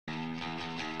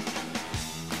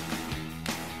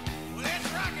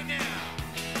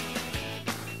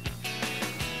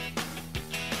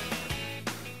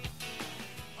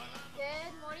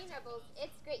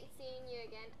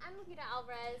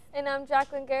And I'm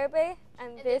Jacqueline Garibay,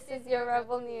 and this is your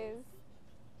Rebel News.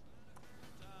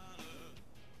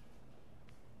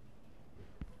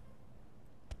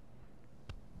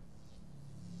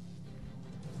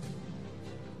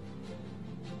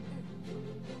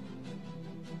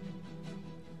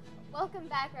 Welcome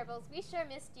back, Rebels. We sure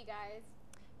missed you guys.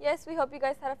 Yes, we hope you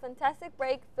guys had a fantastic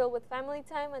break filled with family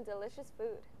time and delicious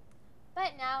food.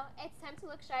 But now, it's time to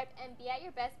look sharp and be at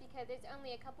your best because there's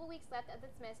only a couple weeks left of the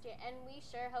semester and we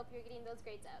sure hope you're getting those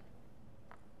grades up.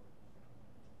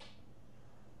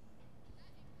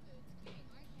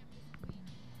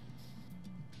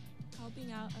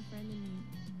 Helping out a friend in need.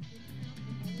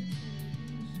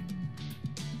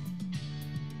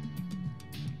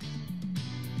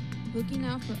 Looking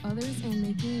out for others and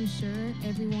making sure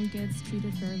everyone gets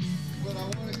treated fairly. But I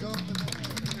want to go.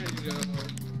 There you go.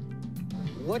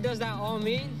 What does that all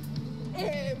mean?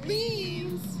 It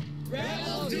means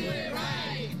Rebels do it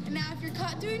right. And now if you're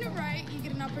caught doing it right, you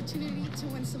get an opportunity to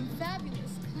win some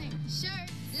fabulous claims.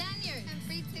 Shirts, lanyards, and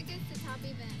free tickets to top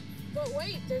events. But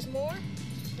wait, there's more?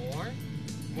 More?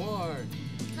 More.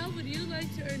 How would you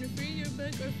like to earn a free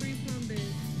yearbook or free prom bid?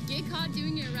 Get caught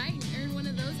doing it right and earn one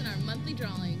of those in our monthly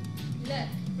drawing. Look,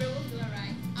 Rebels do it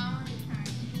right. All the time.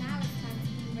 Now it's time to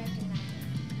be recognized.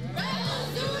 Rebels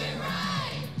do it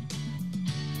right!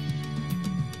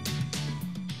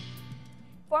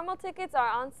 Formal tickets are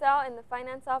on sale in the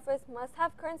finance office. Must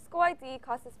have current school ID,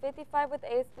 cost is $55 with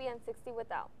ASB and $60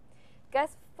 without.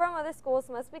 Guests from other schools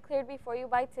must be cleared before you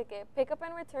buy ticket. Pick up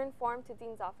and return form to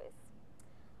Dean's office.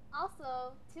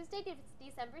 Also, Tuesday,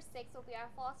 December 6th will be our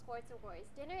Fall Sports Awards.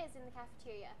 Dinner is in the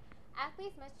cafeteria.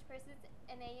 Athletes must purchase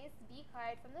an ASB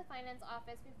card from the finance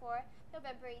office before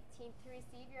November 18th to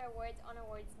receive your awards on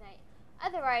awards night.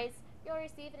 Otherwise, you'll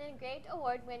receive an engraved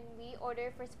award when we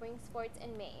order for spring sports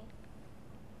in May.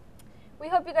 We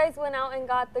hope you guys went out and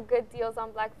got the good deals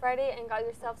on Black Friday and got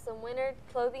yourself some winter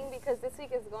clothing because this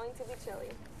week is going to be chilly.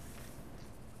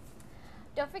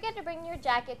 Don't forget to bring your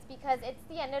jackets because it's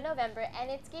the end of November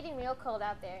and it's getting real cold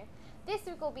out there. This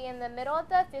week will be in the middle of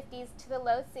the 50s to the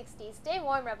low 60s. Stay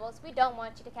warm, Rebels. We don't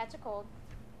want you to catch a cold.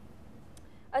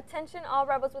 Attention all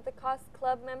Rebels with the Cost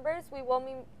Club members. We will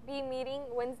be meeting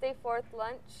Wednesday 4th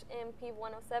lunch in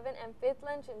P107 and 5th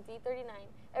lunch in D39.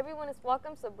 Everyone is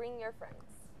welcome, so bring your friends.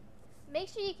 Make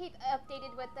sure you keep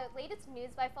updated with the latest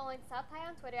news by following South High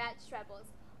on Twitter at Shrebels.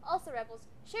 Also, Rebels,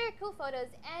 share your cool photos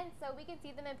and so we can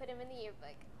see them and put them in the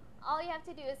yearbook. All you have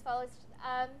to do is follow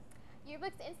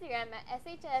Yearbook's Instagram at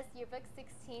SHS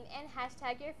Yearbook16 and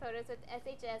hashtag your photos with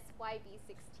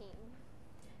SHSYB16.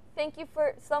 Thank you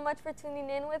so much for tuning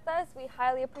in with us. We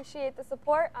highly appreciate the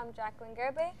support. I'm Jacqueline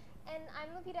Garibay. And I'm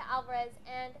Lupita Alvarez.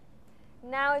 And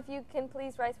now if you can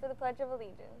please rise for the Pledge of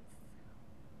Allegiance.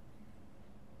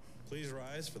 Please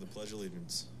rise for the Pledge of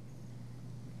Allegiance.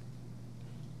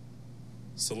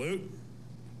 Salute.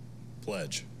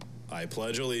 Pledge. I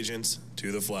pledge allegiance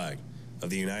to the flag of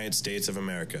the United States of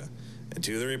America and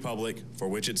to the republic for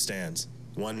which it stands,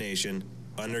 one nation,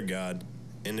 under God,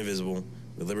 indivisible,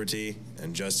 with liberty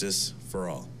and justice for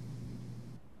all.